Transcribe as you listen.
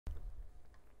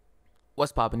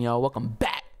What's poppin', y'all? Welcome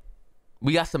back.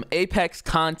 We got some Apex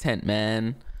content,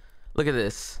 man. Look at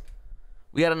this.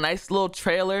 We got a nice little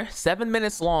trailer, 7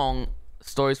 minutes long.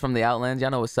 Stories from the Outlands.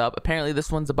 Y'all know what's up. Apparently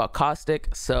this one's about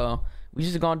Caustic, so we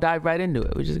just gonna dive right into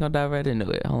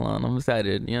it. Hold on, I'm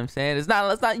excited. You know what I'm saying? It's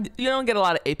not you don't get a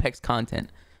lot of Apex content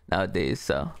nowadays,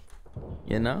 so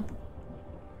you know.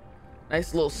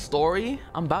 Nice little story.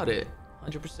 I'm about it.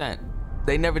 100%.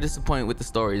 They never disappoint with the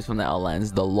stories from the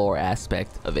Outlands, the lore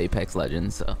aspect of Apex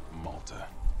Legends. So Malta,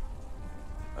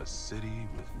 a city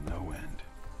with no end.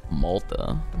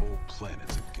 Malta. The whole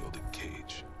planet's a gilded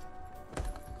cage,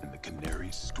 and the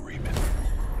canaries screaming.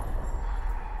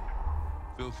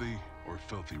 Filthy or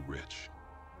filthy rich.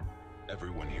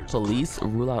 Everyone here's Police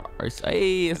rule out arson.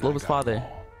 Hey, it's Loba's father.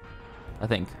 I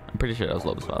think. I'm pretty sure that was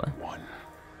Loba's father.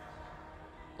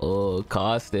 Oh,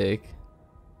 Caustic.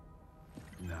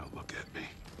 Now look at me.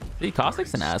 See,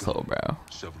 Caustic's an asshole, bro.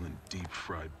 Shoveling deep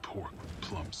fried pork with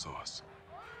plum sauce.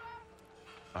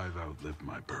 I've outlived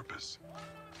my purpose.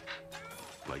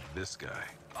 Like this guy.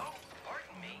 Oh,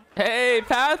 pardon me. Hey,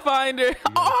 Pathfinder.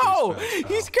 Oh,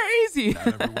 he's crazy.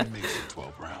 Not everyone makes it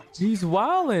 12 rounds. He's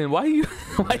wildin'. Why you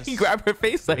grab her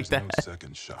face like that? No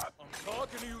second shot.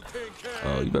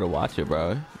 Oh, you better watch it,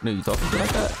 bro. No, you talking to like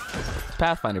that? It's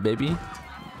Pathfinder, baby.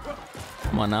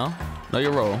 Come on now. Know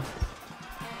your role.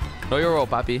 Know your role,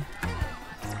 Poppy.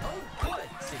 Oh, good.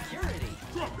 Security.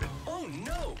 Oh,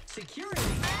 no. Security.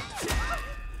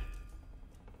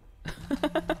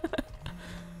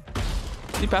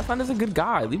 See, Pathfinder's a good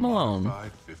guy. Leave him alone.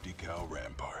 550 cal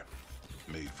Rampart.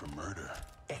 Made for murder.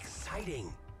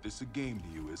 Exciting. This a game to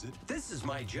you, is it? This is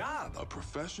my job. A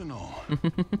professional.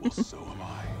 Well, so am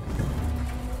I.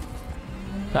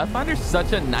 Pathfinder's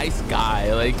such a nice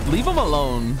guy. Like, leave him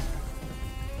alone.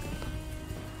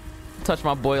 Touch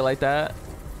my boy like that.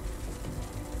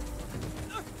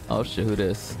 Oh shit, who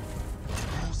this?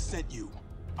 Who sent you?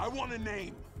 I want a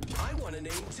name. I want a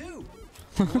name, too.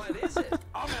 What is it?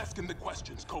 I'm asking the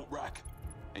questions, Coat Rack.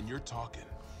 And you're talking.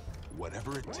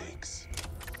 Whatever it takes.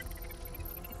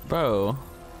 Bro.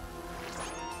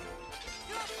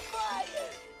 You're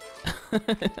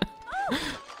fired.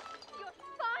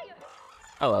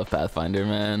 I love Pathfinder,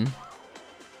 man.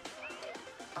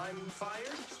 I'm fired?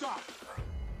 Stop!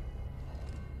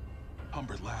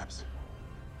 Humber Labs.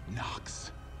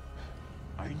 Knox.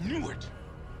 I knew it.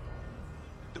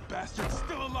 The bastard's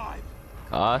still alive.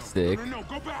 Caustic. No,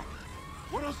 go back.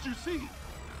 What else do you see?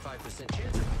 5%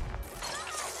 chance.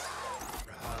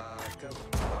 Go.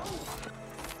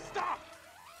 Stop!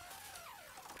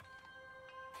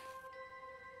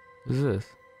 Who's this?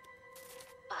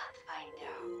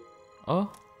 Pathfinder,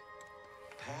 Oh.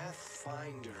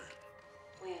 Pathfinder.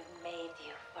 we've made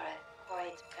you for a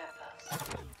great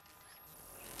purpose.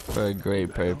 For a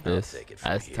great purpose. take it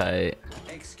from That's here. tight.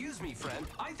 Excuse me, friend.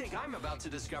 I think I'm about to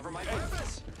discover my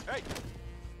purpose. Hey!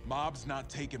 Mob's not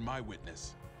taking my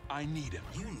witness. I need him.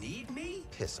 You need me?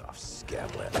 Piss off,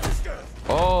 Scablet.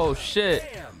 Oh shit.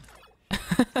 Damn.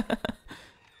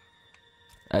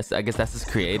 I guess that's his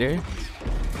creator.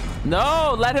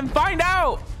 No, let him find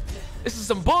out. This is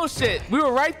some bullshit. We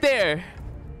were right there.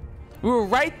 We were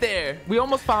right there. We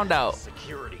almost found out.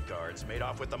 Security guards made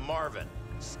off with the Marvin.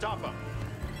 Stop them.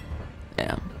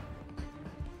 Damn.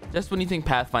 Just when you think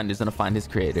Pathfinder's gonna find his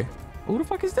creator. Who the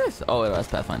fuck is this? Oh, that's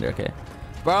Pathfinder. Okay.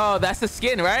 Bro, that's the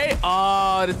skin, right?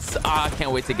 Oh, that's, I can't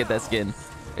wait to get that skin.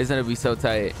 It's gonna be so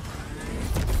tight.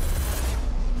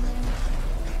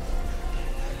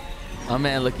 My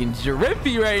man looking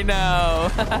drippy right now.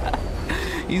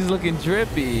 He's looking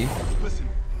drippy. Listen,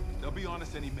 they'll be on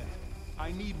us any minute.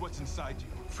 I need what's inside you.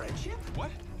 Friendship? What?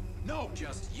 No!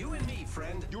 Just you and me,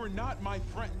 friend. You're not my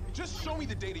friend. Just show me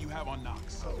the data you have on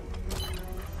Knox.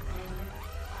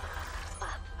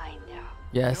 Pathfinder,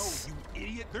 Yes. No, you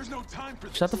idiot. There's no time for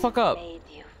this. Shut the fuck up. made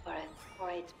you for a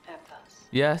great purpose.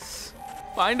 Yes.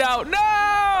 Find out.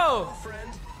 No! Friend.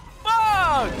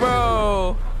 Fuck,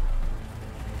 bro.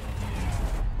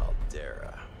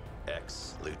 Maldera,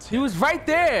 ex-lieutenant. He was right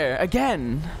there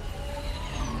again.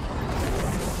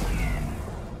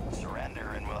 Surrender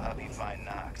and we'll help you find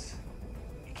Knox.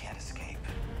 You can't escape.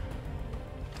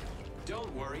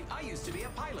 Don't worry. I used to be a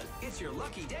pilot. It's your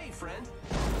lucky day, friend.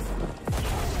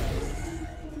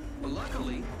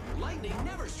 Luckily, lightning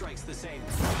never strikes the same.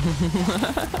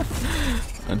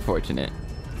 Unfortunate.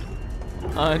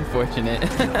 Unfortunate.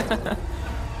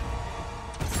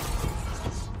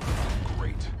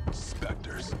 Great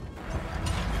specters.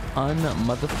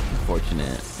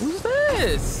 Unfortunate. Who's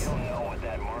this? You don't know what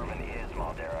that Marvin is,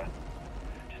 Maldera.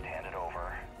 Just hand it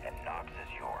over and Knox is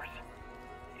yours.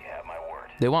 You have my word.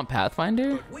 They want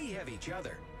Pathfinder? But we have each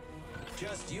other.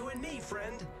 Just you and me,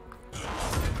 friend.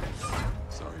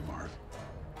 Sorry, Marv.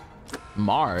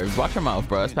 Mars, watch your mouth,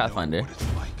 bro. It's You know Pathfinder. what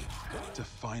it's like to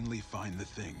finally find the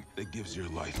thing that gives your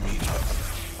life meaning.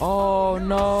 Oh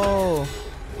no.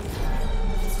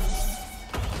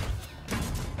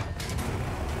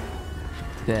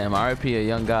 Damn, RIP a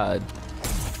young god.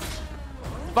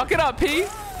 Fuck it up, P.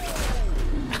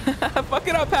 Fuck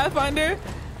it up, Pathfinder.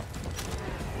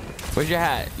 Where's your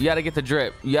hat? You gotta get the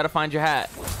drip. You gotta find your hat.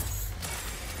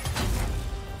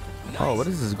 Oh, what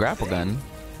is this grapple gun?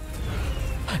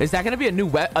 Is that gonna be a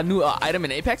new item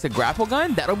in Apex? A grapple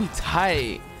gun? That'll be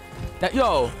tight. That,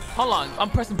 yo, hold on.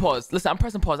 I'm pressing pause. Listen, I'm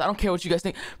pressing pause. I don't care what you guys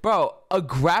think, bro. A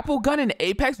grapple gun in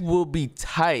Apex will be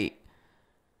tight.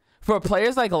 For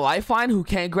players like Lifeline who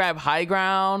can't grab high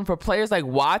ground, for players like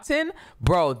Watson,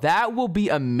 bro, that will be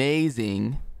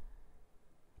amazing.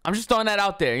 I'm just throwing that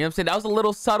out there. You know what I'm saying? That was a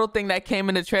little subtle thing that came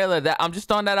in the trailer. That I'm just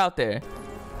throwing that out there.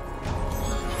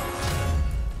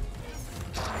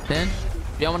 Then,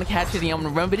 if y'all want to catch it, y'all want to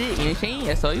run with it, you know what I'm saying?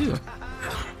 That's all you.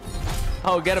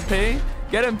 Oh, get him, P.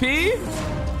 Get him, P.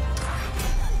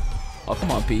 Oh, come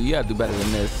on, P. You gotta do better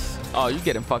than this. Oh, you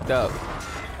getting fucked up.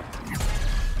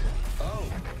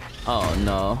 Oh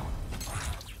no.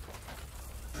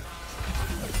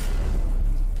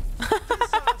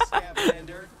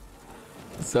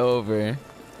 It's over.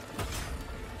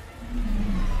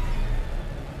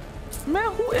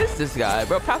 Man, who is this guy,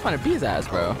 bro? Pathfinder beat his ass,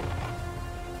 bro.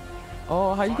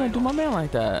 Oh, how you gonna do my man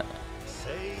like that?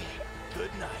 Say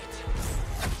goodnight.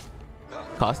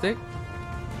 Caustic?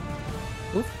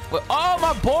 Oof. Oh,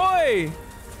 my boy!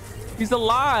 He's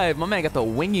alive. My man got the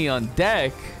wingy on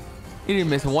deck. He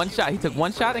didn't miss one shot. He took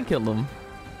one shot and killed him.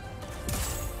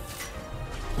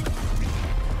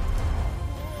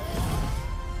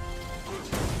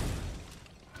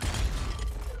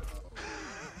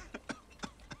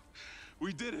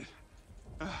 We did it.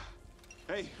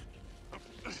 Hey.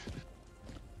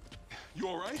 You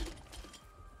all right?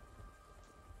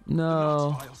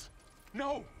 No.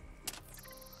 No.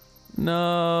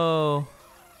 No.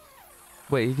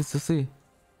 Wait, he can still see.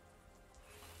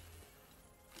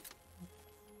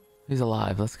 He's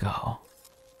alive. Let's go.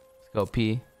 Let's go,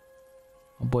 P.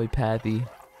 My boy, Pathy. They're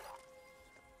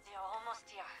almost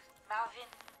here. Marvin,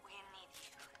 we need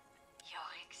you. Your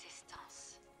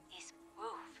existence is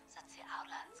proof that the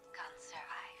Outlands can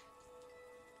survive.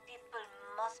 People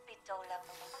must be told about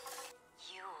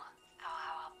you are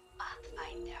our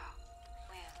Pathfinder.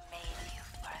 We've made you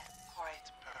for a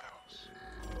great purpose.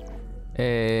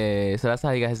 Hey, so that's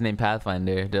how you got his name,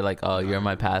 Pathfinder. They're like, oh, you're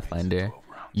my Pathfinder.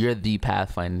 You're the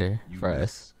Pathfinder for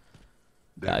us.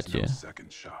 Gotcha. No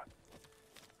second shot.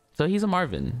 So he's a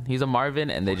Marvin. He's a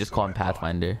Marvin, and they just call him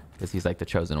Pathfinder because he's like the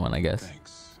chosen one, I guess.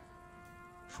 Thanks,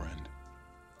 friend.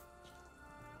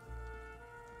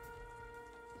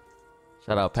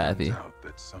 Shout out, Pathy. Turns out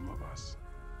that some of us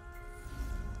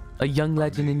A young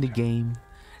legend in the game.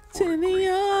 To the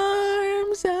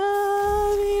arms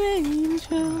of the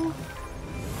angel.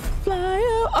 Fly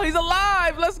out. Oh, he's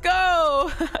alive. Let's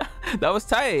go. That was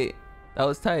tight. That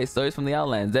was tight. Stories from the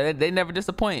Outlands. They never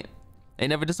disappoint. They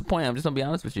never disappoint. I'm just going to be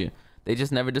honest with you. They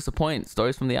just never disappoint.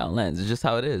 Stories from the Outlands. It's just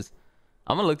how it is.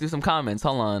 I'm going to look through some comments.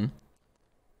 Hold on.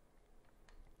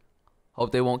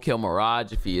 Hope they won't kill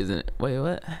Mirage if he isn't. Wait,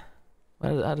 what?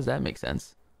 How does that make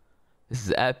sense? This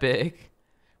is epic.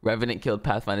 Revenant killed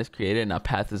Pathfinder's creator. Now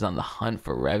Path is on the hunt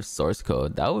for Rev's source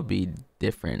code. That would be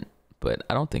different, but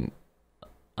I don't think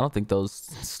those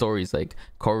stories like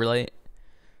correlate.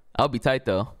 That would be tight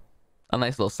though. A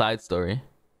nice little side story.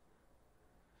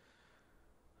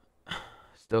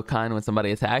 Still kind when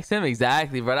somebody attacks him.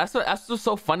 Exactly, bro. That's what's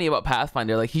so funny about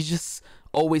Pathfinder. Like he's just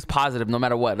always positive no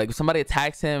matter what. Like if somebody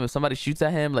attacks him, if somebody shoots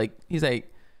at him, like he's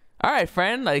like, all right,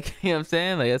 friend. Like, you know what I'm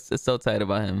saying? Like it's so tight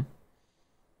about him.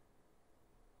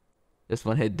 This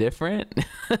one hit different.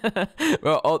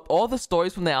 Bro, all the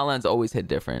stories from the Outlands always hit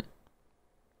different.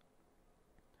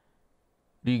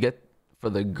 Do you get for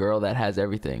the girl that has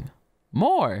everything?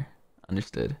 More.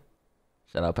 Understood.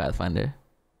 Shout out Pathfinder.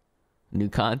 New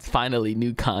content. Finally,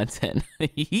 new content.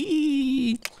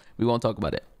 We won't talk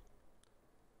about it.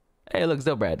 Hey, look,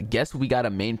 Zilbrad. Guess we got a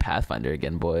main Pathfinder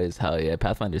again, boys. Hell yeah,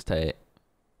 Pathfinder's tight.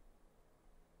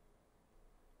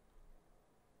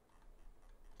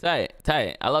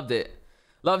 Tight. I loved it.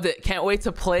 Loved it. Can't wait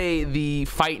to play the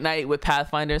fight night with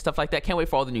Pathfinder and stuff like that. Can't wait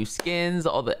for all the new skins,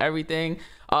 all the everything.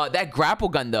 That grapple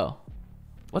gun though.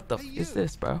 What the f is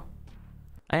this, bro?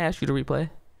 I asked you to replay.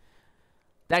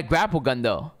 That grapple gun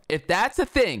though. If that's a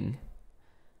thing,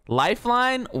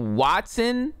 Lifeline,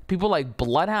 Watson, people like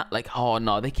Bloodhound, like, oh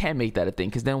no, they can't make that a thing.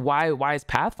 Because then why is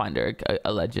Pathfinder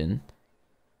a legend?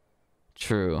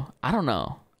 True. I don't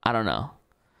know.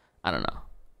 I don't know.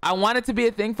 I want it to be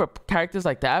a thing for characters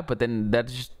like that, but then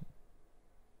that's just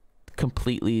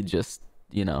completely just,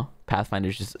 you know,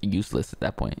 Pathfinder's just useless at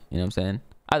that point. You know what I'm saying?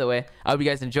 Either way, I hope you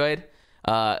guys enjoyed.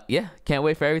 Yeah, can't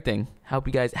wait for everything. Hope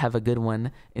you guys have a good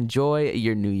one. Enjoy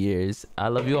your New Year's. I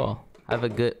love you all. Have a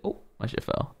good... Oh, my shit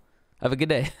fell. Have a good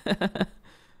day.